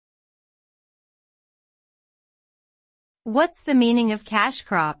What's the meaning of cash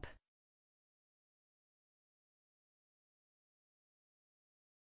crop?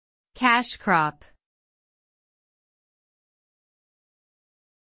 Cash crop.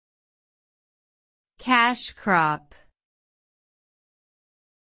 Cash crop.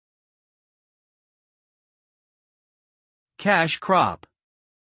 Cash crop.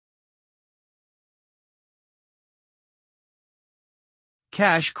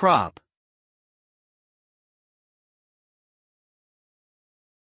 Cash crop.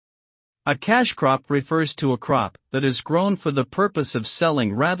 A cash crop refers to a crop that is grown for the purpose of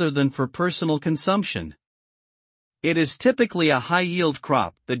selling rather than for personal consumption. It is typically a high-yield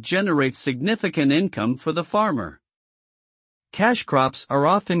crop that generates significant income for the farmer. Cash crops are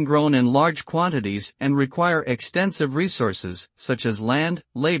often grown in large quantities and require extensive resources, such as land,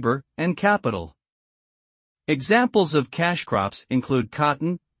 labor, and capital. Examples of cash crops include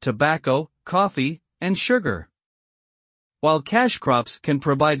cotton, tobacco, coffee, and sugar. While cash crops can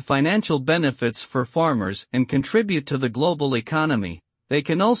provide financial benefits for farmers and contribute to the global economy, they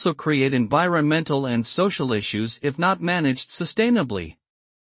can also create environmental and social issues if not managed sustainably.